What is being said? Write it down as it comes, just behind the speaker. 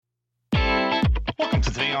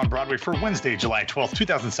to Today on Broadway for Wednesday, July 12th,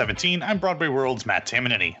 2017. I'm Broadway World's Matt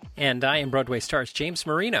Tamanini. And I am Broadway Stars James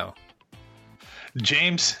Marino.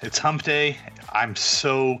 James, it's hump day. I'm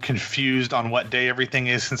so confused on what day everything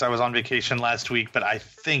is since I was on vacation last week, but I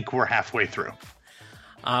think we're halfway through.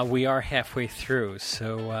 We are halfway through,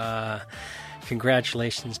 so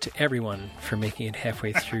congratulations to everyone for making it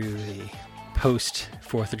halfway through the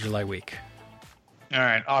post-4th of July week. All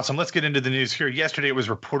right, awesome. Let's get into the news here. Yesterday, it was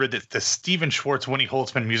reported that the Stephen Schwartz, Winnie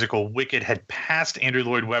Holtzman musical Wicked had passed Andrew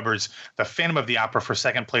Lloyd Webber's The Phantom of the Opera for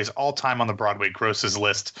second place all-time on the Broadway grosses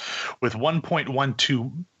list. With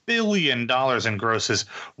 $1.12 billion in grosses,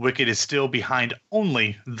 Wicked is still behind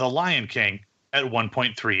only The Lion King at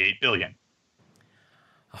 $1.38 billion.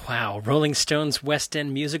 Wow. Rolling Stone's West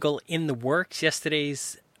End musical in the works.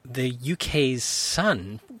 The UK's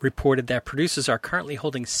Sun reported that producers are currently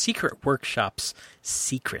holding secret workshops,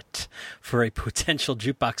 for a potential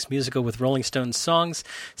jukebox musical with Rolling Stones songs.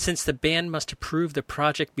 Since the band must approve the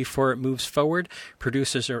project before it moves forward,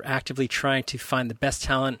 producers are actively trying to find the best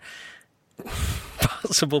talent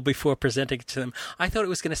possible before presenting it to them. I thought it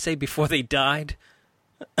was going to say before they died.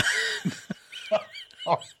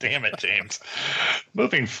 Oh, damn it, James.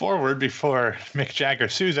 Moving forward, before Mick Jagger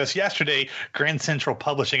sues us, yesterday, Grand Central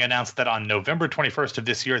Publishing announced that on November 21st of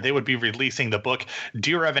this year, they would be releasing the book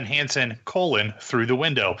Dear Evan Hansen, Through the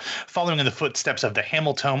Window. Following in the footsteps of the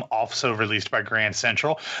Hamilton, also released by Grand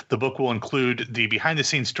Central, the book will include the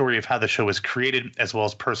behind-the-scenes story of how the show was created, as well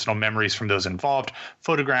as personal memories from those involved,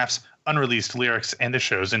 photographs, unreleased lyrics, and the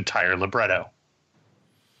show's entire libretto.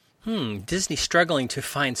 Disney struggling to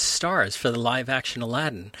find stars for the live-action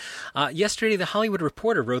Aladdin. Yesterday, The Hollywood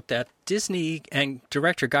Reporter wrote that Disney and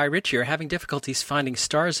director Guy Ritchie are having difficulties finding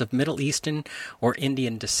stars of Middle Eastern or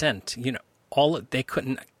Indian descent. You know, they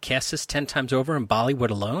couldn't cast this 10 times over in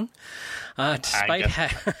Bollywood alone.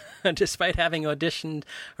 Despite having auditioned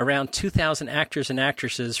around 2,000 actors and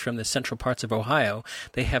actresses from the central parts of Ohio,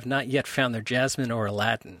 they have not yet found their Jasmine or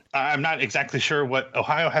Aladdin. I'm not exactly sure what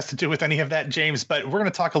Ohio has to do with any of that, James, but we're going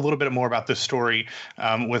to talk a little bit more about this story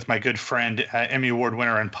with my good friend, Emmy Award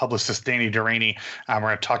winner and publicist Danny Durrani. We're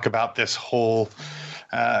going to talk about this whole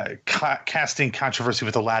casting controversy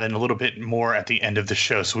with Aladdin a little bit more at the end of the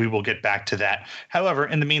show, so we will get back to that. However,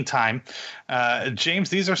 in the meantime, James,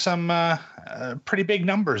 these are some pretty big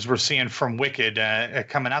numbers we're seeing from Wicked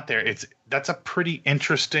coming out there. That's a pretty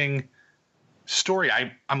interesting story.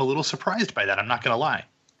 I'm a little surprised by that. I'm not going to lie.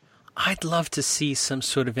 I'd love to see some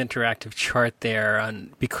sort of interactive chart there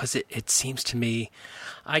because it seems to me,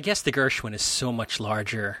 I guess the Gershwin is so much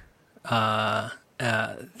larger that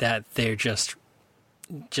they're just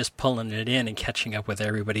pulling it in and catching up with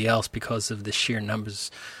everybody else because of the sheer numbers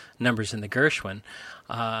in the Gershwin.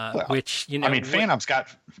 Which, you know, I mean, Phantom's got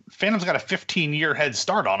a 15-year head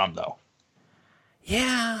start on them, though.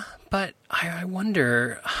 Yeah, but I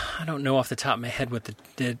wonder. I don't know off the top of my head what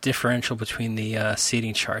the differential between the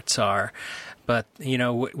seating charts are. But, you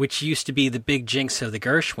know, which used to be the big jinx of the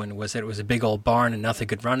Gershwin was that it was a big old barn and nothing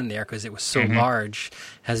could run in there because it was so large,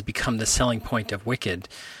 has become the selling point of Wicked,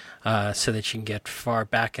 so that you can get far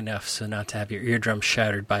back enough so not to have your eardrums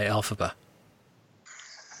shattered by Elphaba.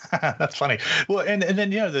 That's funny. Well, and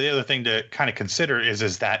then, you know, the other thing to kind of consider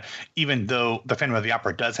is that even though The Phantom of the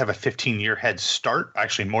Opera does have a 15-year head start,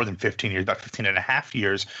 actually more than 15 years, about 15 and a half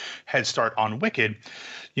years head start on Wicked,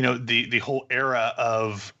 you know, the whole era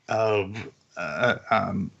of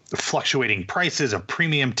fluctuating prices of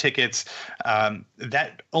premium tickets,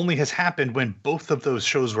 that only has happened when both of those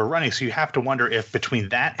shows were running. So you have to wonder if between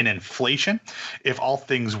that and inflation, if all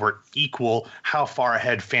things were equal, how far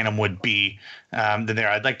ahead Phantom would be than there.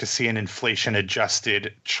 I'd like to see an inflation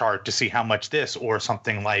adjusted chart to see how much this or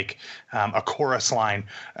something like a chorus line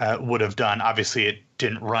would have done. Obviously, it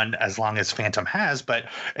didn't run as long as Phantom has, but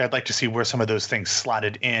I'd like to see where some of those things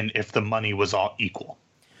slotted in if the money was all equal.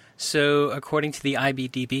 So, according to the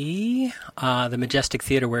IBDB, the Majestic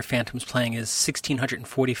Theater where Phantom's playing is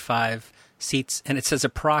 1,645 seats, and it says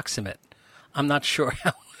approximate. I'm not sure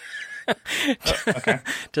how. Okay.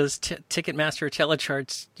 Does Ticketmaster or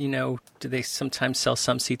Telecharts, you know, do they sometimes sell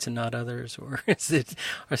some seats and not others? Or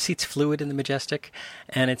are seats fluid in the Majestic?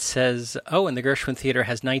 And it says, and the Gershwin Theater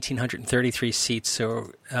has 1,933 seats,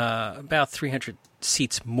 so about 300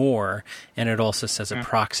 seats more, and it also says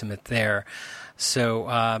approximate there. So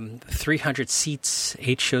 300 seats,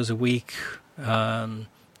 8 shows a week,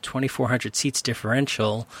 2,400 seats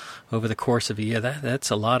differential over the course of a year. That's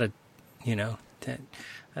a lot of, you know,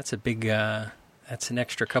 that's a big, that's an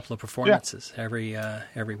extra couple of performances every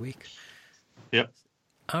week. Yep.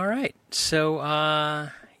 All right. So,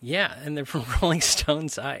 Yeah, and the Rolling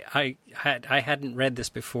Stones. I hadn't read this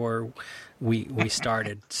before we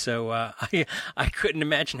started, so I couldn't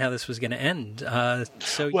imagine how this was going to end.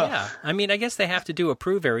 Yeah, I mean, I guess they have to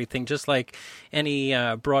approve everything, just like any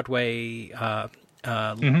Broadway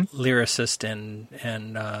lyricist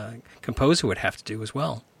and composer would have to do as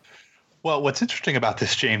well. Well, what's interesting about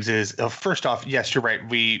this, James, is first off, yes, you're right.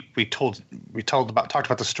 We talked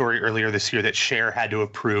about the story earlier this year that Cher had to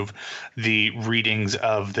approve the readings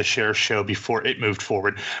of the Cher show before it moved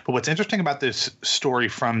forward. But what's interesting about this story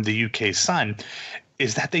from the UK Sun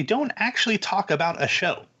is that they don't actually talk about a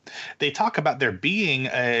show. They talk about there being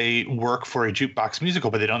a work for a jukebox musical,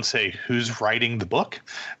 but they don't say who's writing the book.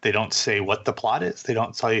 They don't say what the plot is. They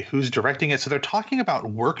don't say who's directing it. So they're talking about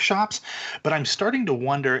workshops, but I'm starting to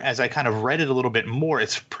wonder, as I kind of read it a little bit more,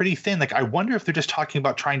 it's pretty thin. Like, I wonder if they're just talking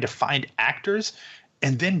about trying to find actors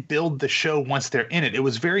and then build the show once they're in it. It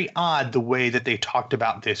was very odd the way that they talked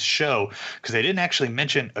about this show, because they didn't actually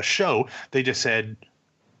mention a show. They just said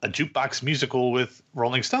a jukebox musical with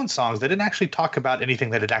Rolling Stones songs. They didn't actually talk about anything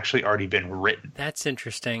that had actually already been written. That's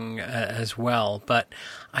interesting as well. But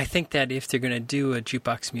I think that if they're going to do a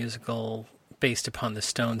jukebox musical based upon the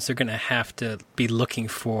Stones, they're going to have to be looking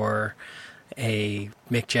for a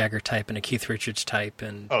Mick Jagger type and a Keith Richards type,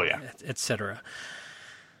 and et cetera.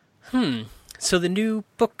 So the new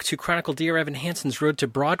book to chronicle Dear Evan Hansen's road to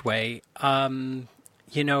Broadway.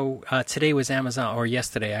 Today was Amazon, or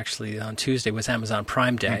yesterday actually, on Tuesday was Amazon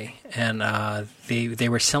Prime Day, and they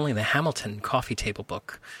were selling the Hamilton coffee table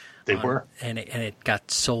book. They were, and it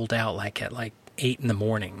got sold out at 8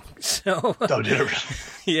 a.m. So, oh, did it really?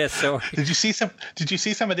 Yeah. So, did you see some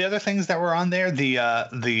of the other things that were on there?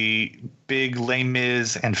 The big Les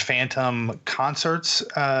Mis and Phantom concerts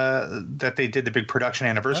that they did, the big production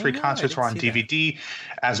anniversary concerts were on DVD,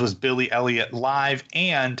 as was Billy Elliot Live,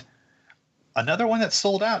 and another one that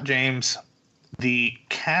sold out, James, the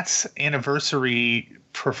Cats anniversary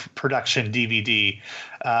production DVD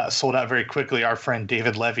sold out very quickly. Our friend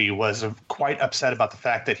David Levy was quite upset about the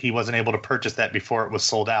fact that he wasn't able to purchase that before it was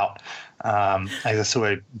sold out. I guess so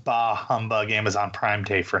a bah humbug Amazon Prime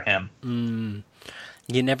Day for him.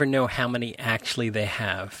 You never know how many actually they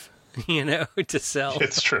have, to sell.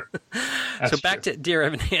 It's true. So back to Dear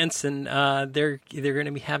Evan Hansen, they're going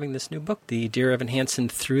to be having this new book, the Dear Evan Hansen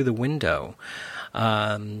Through the Window.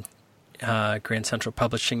 Grand Central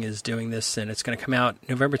Publishing is doing this, and it's going to come out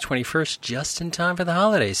November 21st, just in time for the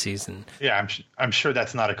holiday season. Yeah, I'm sure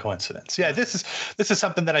that's not a coincidence. Yeah, this is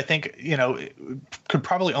something that I think could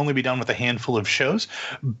probably only be done with a handful of shows,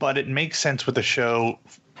 but it makes sense with a show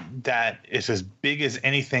that is as big as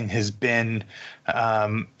anything has been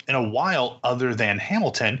in a while, other than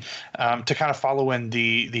Hamilton, to kind of follow in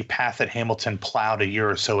the path that Hamilton plowed a year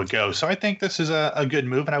or so ago. So I think this is a good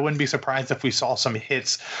move, and I wouldn't be surprised if we saw some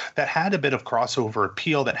hits that had a bit of crossover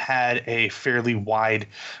appeal, that had a fairly wide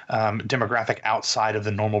demographic outside of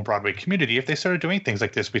the normal Broadway community. If they started doing things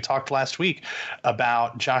like this, we talked last week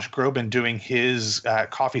about Josh Groban doing his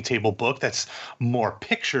coffee table book that's more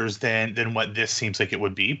pictures than what this seems like it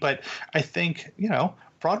would be. But I think,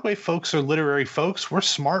 Broadway folks are literary folks. We're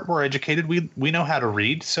smart. We're educated. We know how to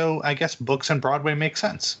read. So I guess books and Broadway make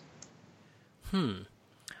sense.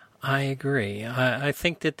 I agree. I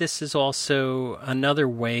think that this is also another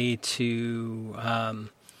way to,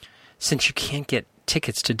 since you can't get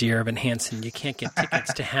tickets to Dear Evan Hansen, you can't get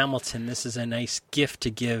tickets to Hamilton. This is a nice gift to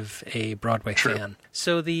give a Broadway fan.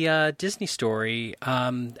 So the Disney story,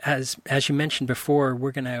 as you mentioned before,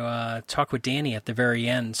 we're going to talk with Danny at the very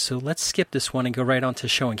end. So let's skip this one and go right on to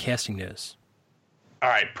show and casting news. All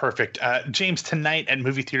right, perfect. James, tonight at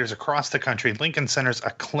movie theaters across the country, Lincoln Center's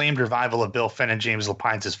acclaimed revival of Bill Fenn and James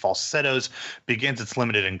Lapines' Falsettos begins its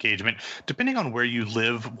limited engagement. Depending on where you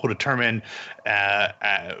live will determine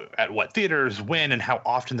at what theaters, when, and how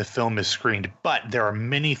often the film is screened. But there are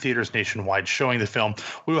many theaters nationwide showing the film.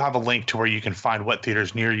 We will have a link to where you can find what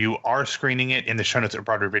theaters near you are screening it in the show notes at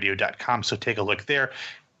BroadwayRadio.com, so take a look there.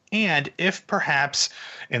 And if perhaps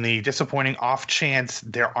in the disappointing off chance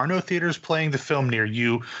there are no theaters playing the film near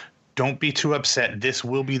you, don't be too upset. This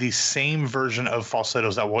will be the same version of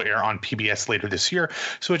Falsettos that will air on PBS later this year.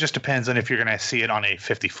 So it just depends on if you're going to see it on a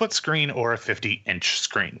 50-foot screen or a 50-inch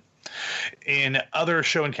screen. In other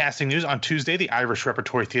show and casting news, on Tuesday, the Irish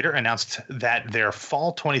Repertory Theatre announced that their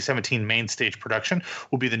fall 2017 main stage production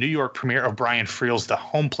will be the New York premiere of Brian Friel's The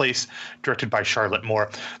Home Place, directed by Charlotte Moore.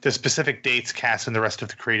 The specific dates, cast, and the rest of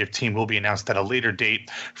the creative team will be announced at a later date.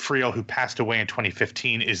 Friel, who passed away in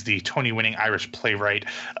 2015, is the Tony-winning Irish playwright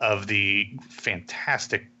of the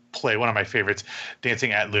fantastic play, one of my favorites,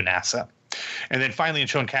 Dancing at Lunasa. And then finally in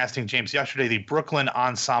show and casting, James, yesterday the Brooklyn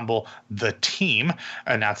ensemble The Team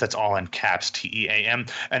announced, that's all in caps, TEAM,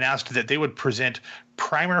 announced that they would present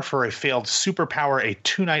Primer for a Failed Superpower, a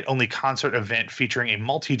 2-night only concert event featuring a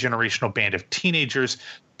multi-generational band of teenagers,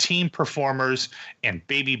 teen performers, and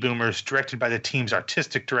baby boomers, directed by the team's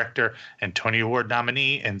artistic director and Tony Award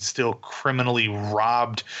nominee and still criminally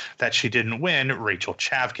robbed that she didn't win, Rachel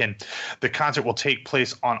Chavkin. The concert will take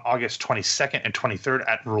place on August 22nd and 23rd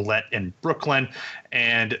at Roulette in Brooklyn.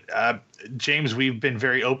 And James, we've been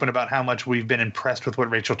very open about how much we've been impressed with what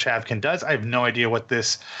Rachel Chavkin does. I have no idea what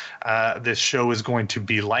this show is going to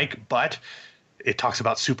be like, but it talks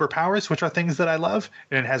about superpowers, which are things that I love,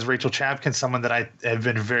 and it has Rachel Chavkin, someone that I have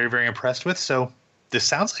been very, very impressed with. So this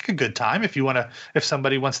sounds like a good time if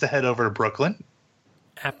somebody wants to head over to Brooklyn.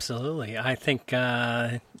 Absolutely. I think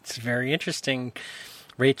it's very interesting.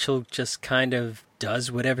 Rachel just kind of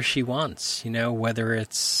does whatever she wants, whether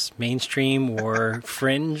it's mainstream or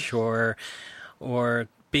fringe or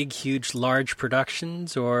big, huge, large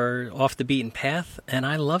productions or off the beaten path. And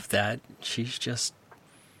I love that. She's just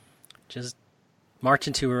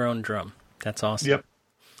marching to her own drum. That's awesome. Yep.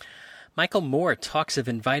 Michael Moore talks of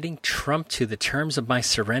inviting Trump to the terms of my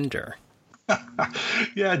surrender.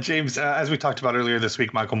 Yeah, James, as we talked about earlier this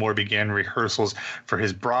week, Michael Moore began rehearsals for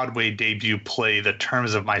his Broadway debut play, The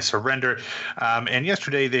Terms of My Surrender. And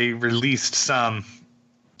yesterday they released some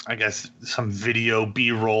video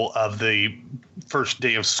B-roll of the first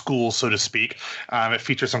day of school, so to speak. It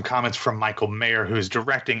features some comments from Michael Mayer, who is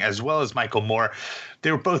directing, as well as Michael Moore.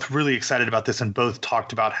 They were both really excited about this and both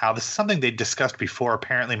talked about how this is something they discussed before.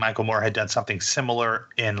 Apparently, Michael Moore had done something similar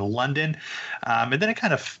in London. And then it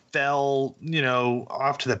kind of fell,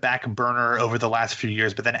 off to the back burner over the last few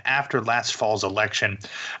years. But then after last fall's election,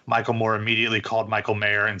 Michael Moore immediately called Michael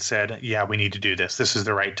Mayer and said, yeah, we need to do this. This is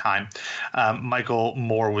the right time. Michael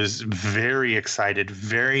Moore was very excited,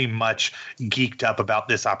 very much geeked up about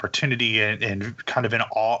this opportunity and kind of in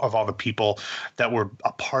awe of all the people that were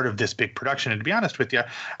a part of this big production. And to be honest with you,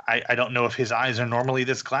 I don't know if his eyes are normally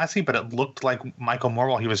this glassy, but it looked like Michael Moore,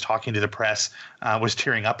 while he was talking to the press, was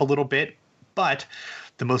tearing up a little bit. But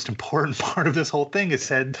the most important part of this whole thing is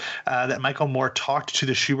said that Michael Moore talked to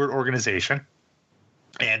the Schubert organization,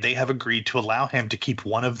 and they have agreed to allow him to keep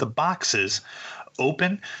one of the boxes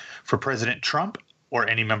open for President Trump or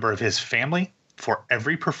any member of his family for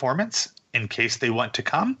every performance. In case they want to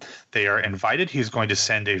come, they are invited. He's going to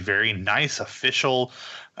send a very nice official,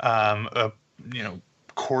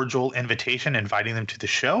 cordial invitation inviting them to the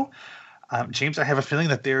show. James, I have a feeling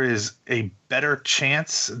that there is a better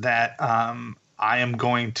chance that I am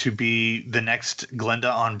going to be the next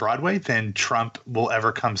Glenda on Broadway than Trump will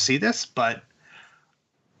ever come see this. But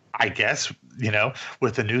I guess,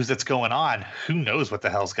 with the news that's going on, who knows what the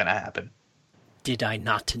hell's going to happen. Did I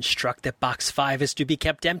not instruct that box 5 is to be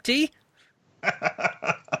kept empty?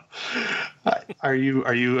 Are you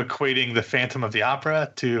equating the Phantom of the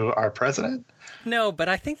Opera to our president? No, but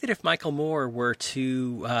I think that if Michael Moore were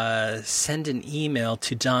to send an email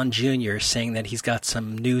to Don Jr. saying that he's got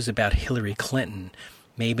some news about Hillary Clinton,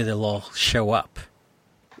 maybe they'll all show up.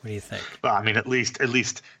 What do you think? Well, I mean, at least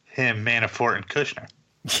him, Manafort, and Kushner.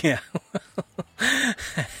 Yeah.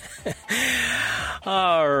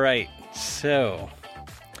 All right. So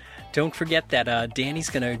don't forget that Danny's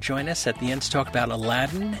going to join us at the end to talk about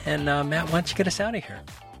Aladdin. And Matt, why don't you get us out of here?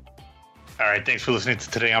 All right, thanks for listening to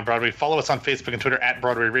Today on Broadway. Follow us on Facebook and Twitter at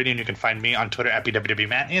Broadway Radio, and you can find me on Twitter at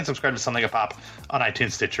BWWMatt, and subscribe to Something Like a Pop on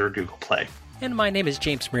iTunes, Stitcher, or Google Play. And my name is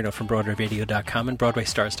James Marino from BroadwayRadio.com and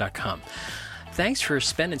BroadwayStars.com. Thanks for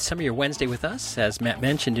spending some of your Wednesday with us. As Matt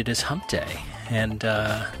mentioned, it is hump day, and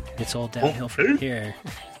it's all downhill from here.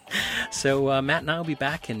 So Matt and I will be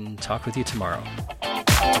back and talk with you tomorrow.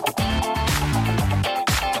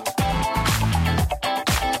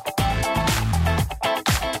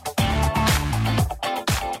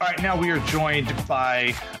 Now we are joined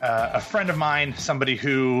by a friend of mine, somebody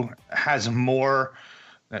who has more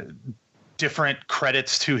different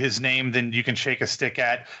credits to his name than you can shake a stick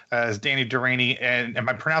at, is Danny Duraney. And am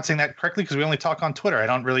I pronouncing that correctly? Because we only talk on Twitter. I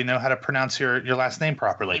don't really know how to pronounce your last name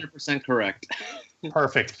properly. 100% correct.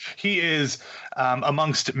 Perfect. He is,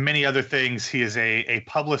 amongst many other things, he is a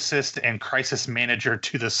publicist and crisis manager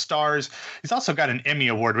to the stars. He's also got an Emmy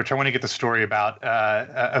Award, which I want to get the story about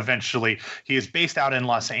eventually. He is based out in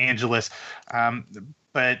Los Angeles.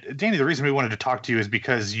 But Danny, the reason we wanted to talk to you is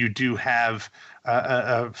because you do have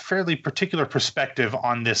a fairly particular perspective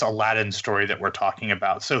on this Aladdin story that we're talking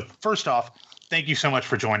about. So first off, thank you so much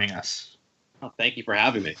for joining us. Oh, thank you for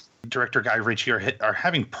having me. Director Guy Ritchie are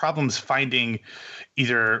having problems finding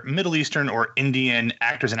either Middle Eastern or Indian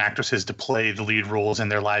actors and actresses to play the lead roles in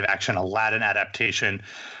their live action Aladdin adaptation.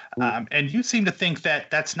 And you seem to think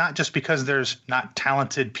that that's not just because there's not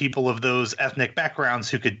talented people of those ethnic backgrounds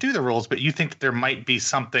who could do the roles, but you think that there might be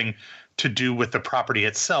something to do with the property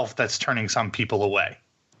itself that's turning some people away.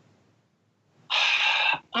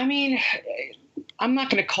 I mean, I'm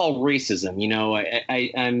not going to call racism.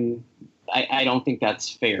 I don't think that's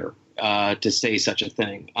fair to say such a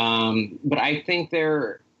thing. But I think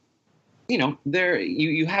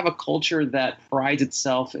you have a culture that prides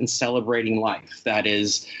itself in celebrating life. That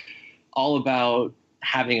is all about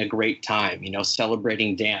having a great time,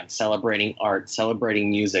 celebrating dance, celebrating art, celebrating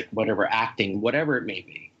music, whatever, acting, whatever it may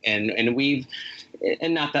be. And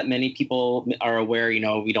not that many people are aware,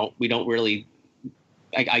 we don't really,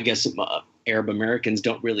 I guess Arab Americans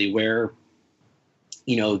don't really wear,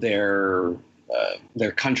 their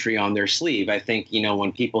country on their sleeve. I think,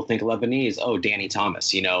 when people think Lebanese, oh, Danny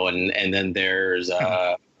Thomas, and then there's,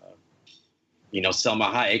 Selma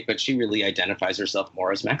Hayek, but she really identifies herself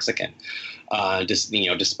more as Mexican,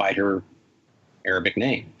 despite her Arabic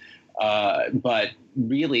name. But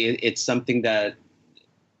really, it's something that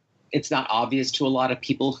it's not obvious to a lot of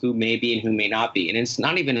people who may be and who may not be. And it's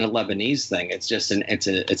not even a Lebanese thing. It's just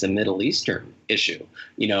it's a Middle Eastern issue.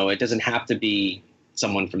 It doesn't have to be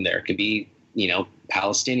someone from there. It could be,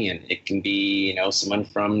 Palestinian. It can be, someone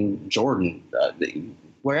from Jordan,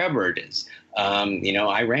 wherever it is,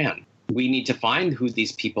 Iran. We need to find who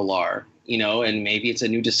these people are, and maybe it's a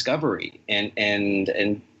new discovery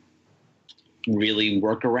and really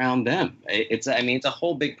work around them. It's a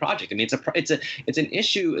whole big project. I mean, it's an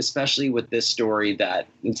issue, especially with this story, that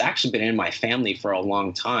it's actually been in my family for a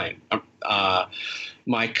long time.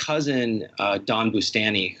 My cousin, Don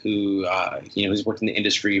Bustani, who, has worked in the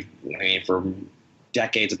industry for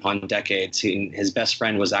decades upon decades. His best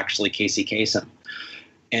friend was actually Casey Kasem.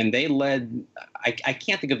 And they led, I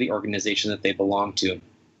can't think of the organization that they belonged to,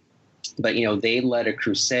 but, they led a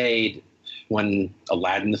crusade when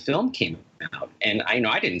Aladdin the film came out. And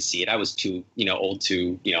I didn't see it. I was too, old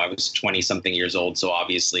to, I was 20 something years old. So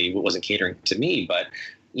obviously it wasn't catering to me, but,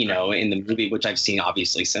 in the movie, which I've seen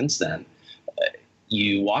obviously since then,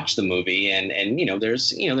 you watch the movie and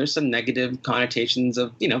there's some negative connotations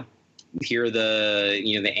of, here are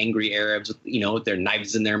the angry Arabs, with their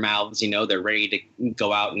knives in their mouths, they're ready to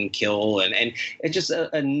go out and kill. And it's just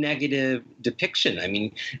a negative depiction. I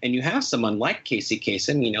mean, and you have someone like Casey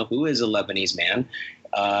Kasem, who is a Lebanese man.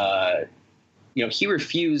 He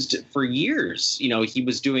refused for years. He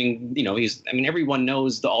was doing, everyone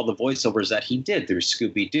knows all the voiceovers that he did through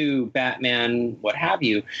Scooby-Doo, Batman, what have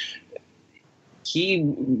you.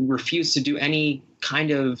 He refused to do any kind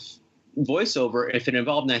of voiceover if it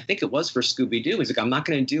involved, and I think it was for Scooby-Doo. He's like, I'm not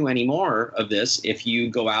going to do any more of this if you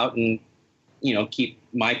go out and, keep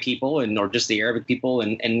my people or just the Arabic people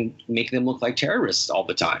and make them look like terrorists all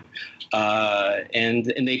the time. And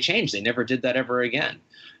they changed. They never did that ever again.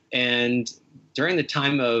 And during the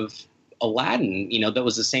time of Aladdin, that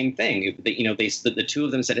was the same thing. The two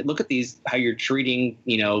of them said, look at how you're treating,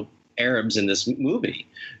 Arabs in this movie.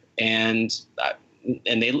 And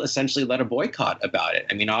they essentially led a boycott about it.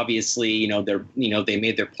 I mean, obviously, they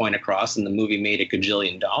made their point across, and the movie made $1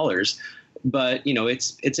 gajillion. But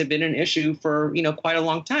it's been an issue for quite a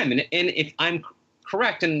long time. And if I'm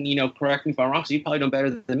correct, and correct me if I'm wrong, so you probably know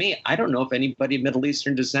better than me, I don't know if anybody of Middle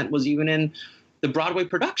Eastern descent was even in the Broadway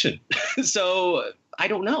production. So I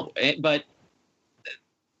don't know, but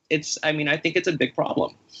I think it's a big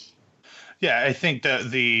problem. Yeah, I think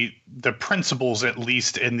the principals, at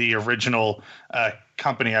least in the original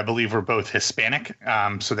company, I believe, were both Hispanic.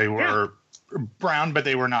 So they were brown, but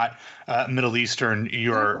they were not Middle Eastern.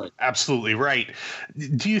 You're absolutely right.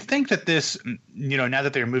 Do you think that this, now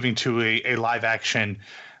that they're moving to a live action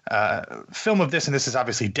film of this, and this is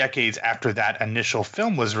obviously decades after that initial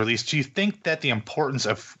film was released, do you think that the importance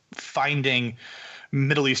of finding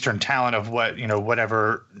Middle Eastern talent of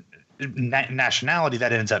whatever nationality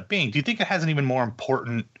that ends up being, do you think it has an even more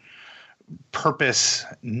important purpose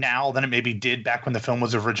now than it maybe did back when the film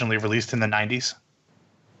was originally released in the 90s?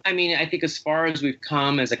 I mean, I think as far as we've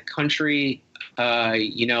come as a country,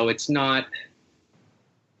 it's not,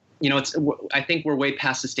 I think we're way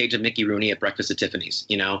past the stage of Mickey Rooney at Breakfast at Tiffany's.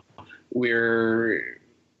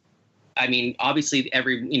 Obviously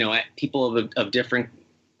people of different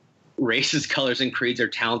races, colors, and creeds are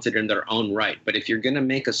talented in their own right. But if you're going to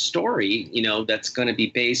make a story, that's going to be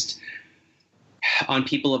based on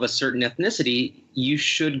people of a certain ethnicity, you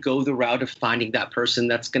should go the route of finding that person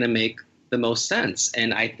that's going to make the most sense.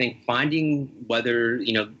 And I think finding whether,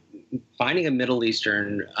 finding a Middle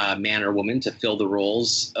Eastern man or woman to fill the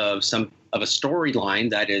roles of a storyline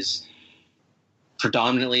that is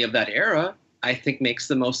predominantly of that era, I think makes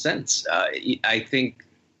the most sense. I think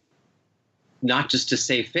not just to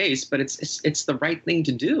save face, but it's the right thing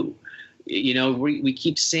to do. We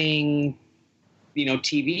keep seeing,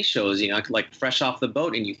 TV shows, like Fresh Off the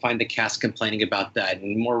Boat, and you find the cast complaining about that,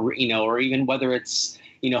 and more, or even whether it's,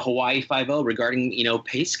 Hawaii Five-0 regarding,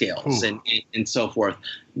 pay scales and so forth.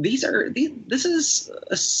 This is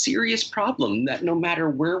a serious problem that no matter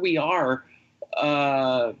where we are,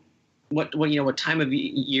 what time of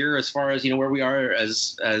year, as far as, where we are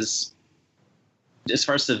as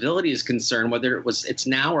far as civility is concerned, whether it's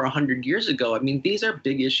now or 100 years ago, I mean, these are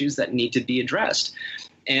big issues that need to be addressed.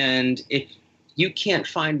 And if you can't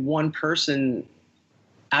find one person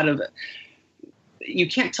you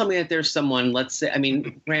can't tell me that there's someone, let's say, I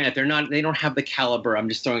mean, granted, they don't have the caliber, I'm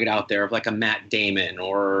just throwing it out there, of like a Matt Damon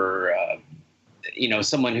or,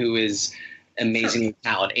 someone who is amazingly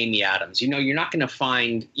talented, Amy Adams. You're not going to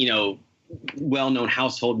find, well-known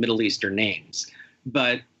household Middle Eastern names,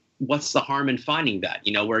 but what's the harm in finding that,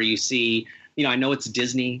 where you see, I know it's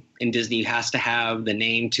Disney, and Disney has to have the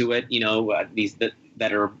name to it, these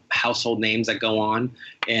that are household names that go on,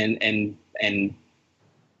 and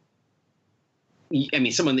I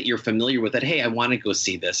mean, someone that you're familiar with, that, hey, I want to go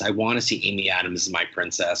see this. I want to see Amy Adams as my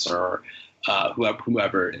princess, or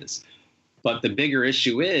whoever it is. But the bigger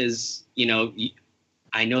issue is,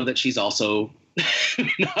 I know that she's also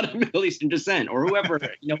not of Middle Eastern descent, or whoever,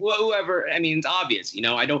 whoever. I mean, it's obvious.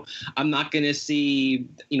 I'm not going to see.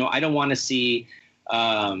 I don't want to see.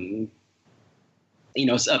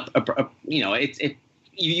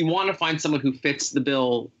 You want to find someone who fits the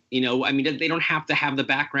bill. I mean, they don't have to have the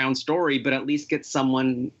background story, but at least get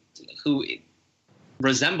someone who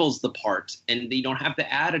resembles the part, and you don't have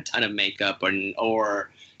to add a ton of makeup, or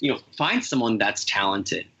find someone that's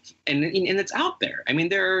talented, and it's out there. I mean,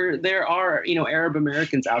 there are Arab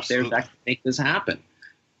Americans out there that can make this happen,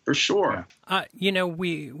 for sure.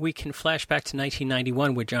 We can flash back to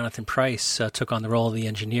 1991, where Jonathan Pryce took on the role of the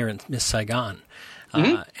engineer in Miss Saigon,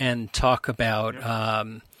 and talk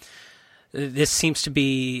about. This seems to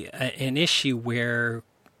be an issue where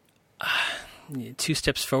 2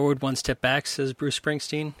 steps forward, 1 step back, says Bruce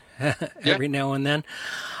Springsteen, every now and then.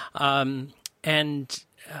 And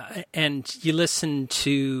you listen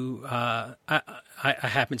to, I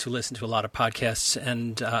happen to listen to a lot of podcasts,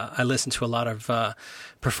 and I listen to a lot of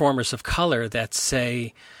performers of color that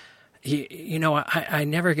say, I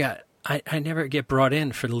never get brought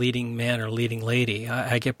in for the leading man or leading lady.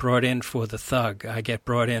 I get brought in for the thug. I get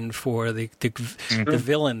brought in for the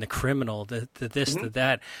villain, the criminal, the this, the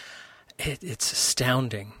that. It's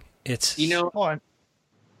astounding. It's the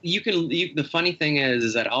funny thing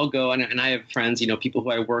is that I'll go and I have friends, people who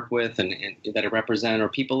I work with and that I represent, or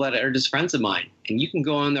people that are just friends of mine, and you can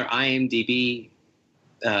go on their IMDb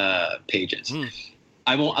pages.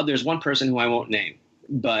 I won't. There's one person who I won't name,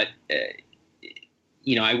 but.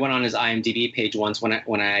 I went on his IMDb page once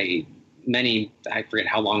I forget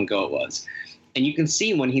how long ago it was. And you can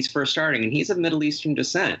see when he's first starting, and he's of Middle Eastern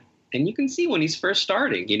descent. And you can see when he's first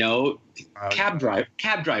starting, cab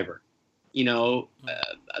driver,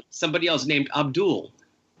 somebody else named Abdul,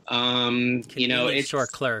 it's store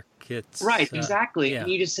clerk. It's right. Exactly. Yeah.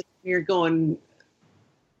 And you just sit here going,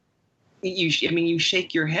 you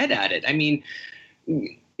shake your head at it. I mean,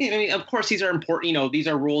 of course, these are important. These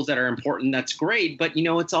are rules that are important. That's great, but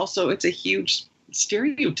it's a huge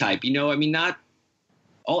stereotype. Not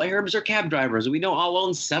all Arabs are cab drivers. We don't all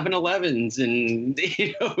own 7-Elevens and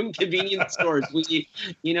convenience stores.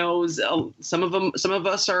 Some of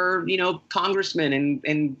us are congressmen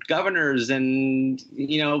and governors and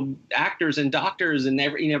actors and doctors and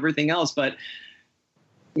everything else. But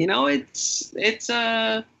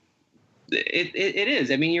it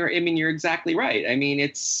is. I mean, you're exactly right. I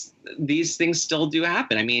mean, these things still do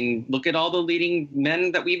happen. I mean, look at all the leading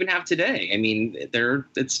men that we even have today. I mean,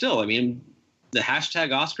 it's still. I mean, the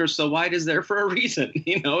hashtag Oscars so white is there for a reason.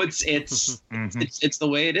 It's it's the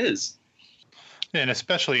way it is. And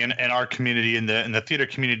especially in our community, in the theater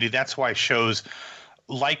community, that's why shows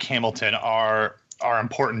like Hamilton are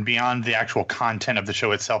important beyond the actual content of the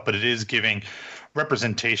show itself. But it is giving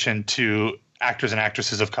representation to actors and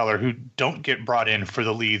actresses of color who don't get brought in for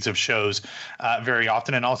the leads of shows very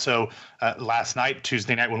often. And also last night,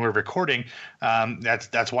 Tuesday night, when we were recording,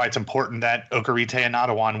 that's why it's important that Okarite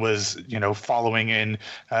Anadawan was, following in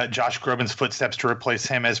Josh Groban's footsteps to replace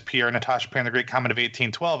him as Pierre and Natasha Perry in The Great Comet of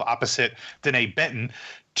 1812 opposite Danae Benton,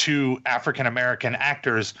 2 African-American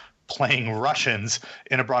actors playing Russians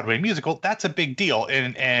in a Broadway musical. That's a big deal.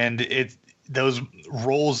 And those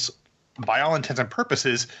roles by all intents and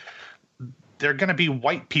purposes, they're going to be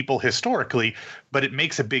white people historically, but it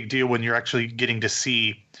makes a big deal when you're actually getting to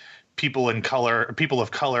see people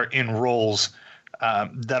of color in roles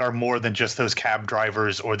that are more than just those cab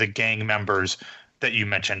drivers or the gang members that you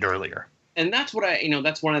mentioned earlier. And that's what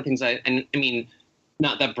that's one of the things I mean,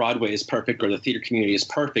 not that Broadway is perfect or the theater community is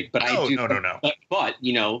perfect, but No. But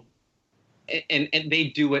and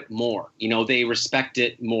they do it more. They respect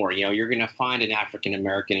it more. You're going to find an African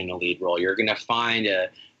American in a lead role. You're going to find a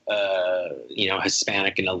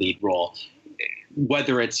Hispanic in a lead role,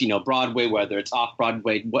 whether it's Broadway, whether it's off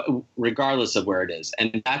Broadway, regardless of where it is.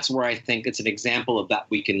 And that's where I think it's an example of that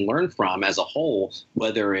we can learn from as a whole,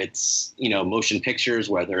 whether it's motion pictures,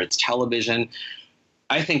 whether it's television.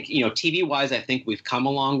 I think TV wise, I think we've come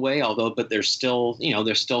a long way. But there's still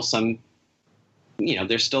some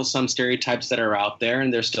stereotypes that are out there,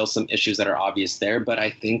 and there's still some issues that are obvious there. But I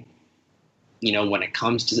think when it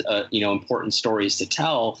comes to important stories to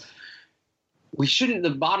tell,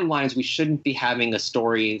 the bottom line is we shouldn't be having a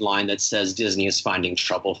storyline that says Disney is finding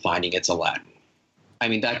trouble finding its Aladdin. I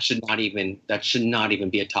mean, that should not even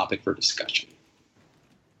be a topic for discussion.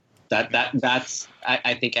 That's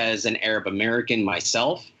I think, as an Arab American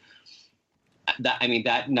myself,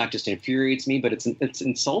 that not just infuriates me, but it's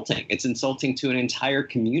insulting. It's insulting to an entire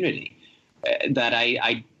community that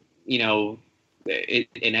and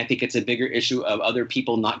I think it's a bigger issue of other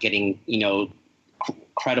people not getting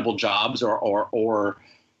credible jobs or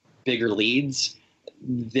bigger leads.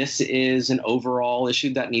 This is an overall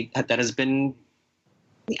issue that has been,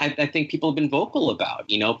 I think people have been vocal about,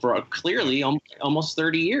 for clearly almost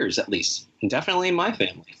 30 years at least, and definitely in my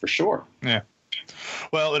family for sure. Yeah.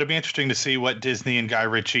 Well, it'll be interesting to see what Disney and Guy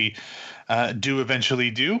Ritchie do eventually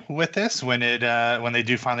do with this when they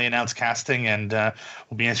do finally announce casting, and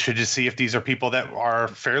we'll be interested to see if these are people that are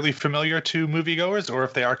fairly familiar to moviegoers or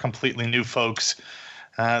if they are completely new folks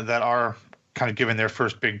that are kind of given their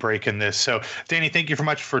first big break in this. So, Danny, thank you very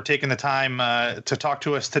much for taking the time to talk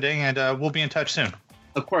to us today, and we'll be in touch soon.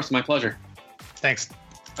 Of course, my pleasure. Thanks.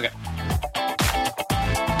 Okay.